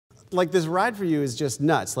like this ride for you is just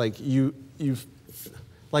nuts. Like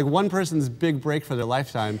like one person's big break for their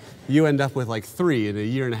lifetime, you end up with like 3 in a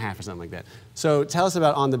year and a half or something like that. So tell us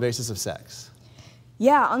about On the Basis of Sex.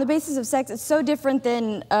 Yeah, On the Basis of Sex, it's so different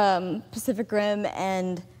than Pacific Rim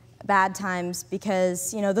and Bad Times,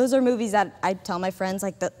 because, you know, those are movies that I tell my friends,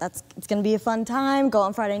 like, it's gonna be a fun time, go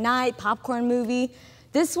on Friday night, popcorn movie.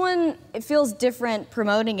 This one, it feels different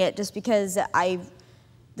promoting it just because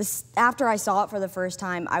after I saw it for the first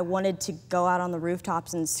time, I wanted to go out on the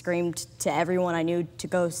rooftops and scream to everyone I knew to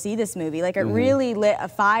go see this movie. Like, it really lit a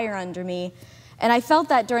fire under me. And I felt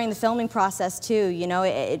that during the filming process too, you know,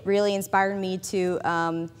 it really inspired me to,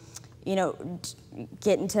 you know,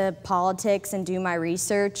 get into politics and do my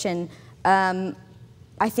research. And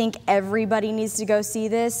I think everybody needs to go see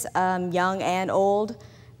this, young and old.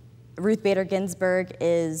 Ruth Bader Ginsburg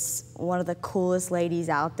is one of the coolest ladies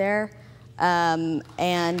out there.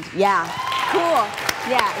 And yeah, cool,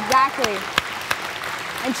 yeah, exactly.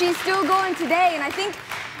 And she's still going today, and I think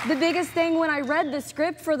the biggest thing when I read the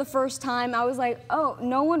script for the first time, I was like, oh,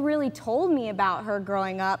 no one really told me about her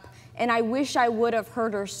growing up, and I wish I would have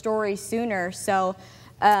heard her story sooner, so.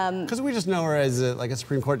 Because we just know her as like a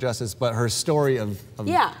Supreme Court justice, but her story of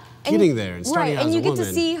getting there and starting out as a woman. Right, and you get to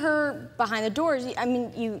see her behind the doors. I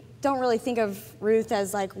mean, you don't really think of Ruth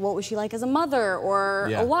as like, what was she like as a mother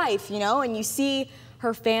or a wife, you know? And you see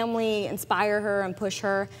her family inspire her and push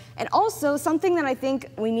her. And also, something that I think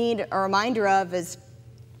we need a reminder of is,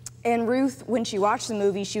 and Ruth, when she watched the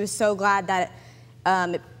movie, she was so glad that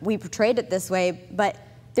we portrayed it this way, but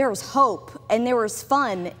there was hope and there was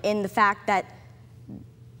fun in the fact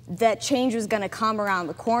that change was gonna come around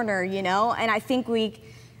the corner, you know? And I think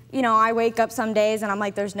you know, I wake up some days and I'm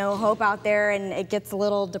like, there's no hope out there, and it gets a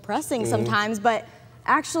little depressing sometimes, but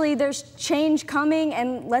actually there's change coming,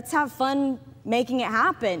 and let's have fun making it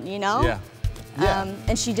happen, you know? Yeah.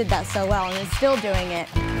 And she did that so well, and is still doing it.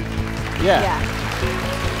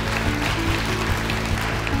 Yeah.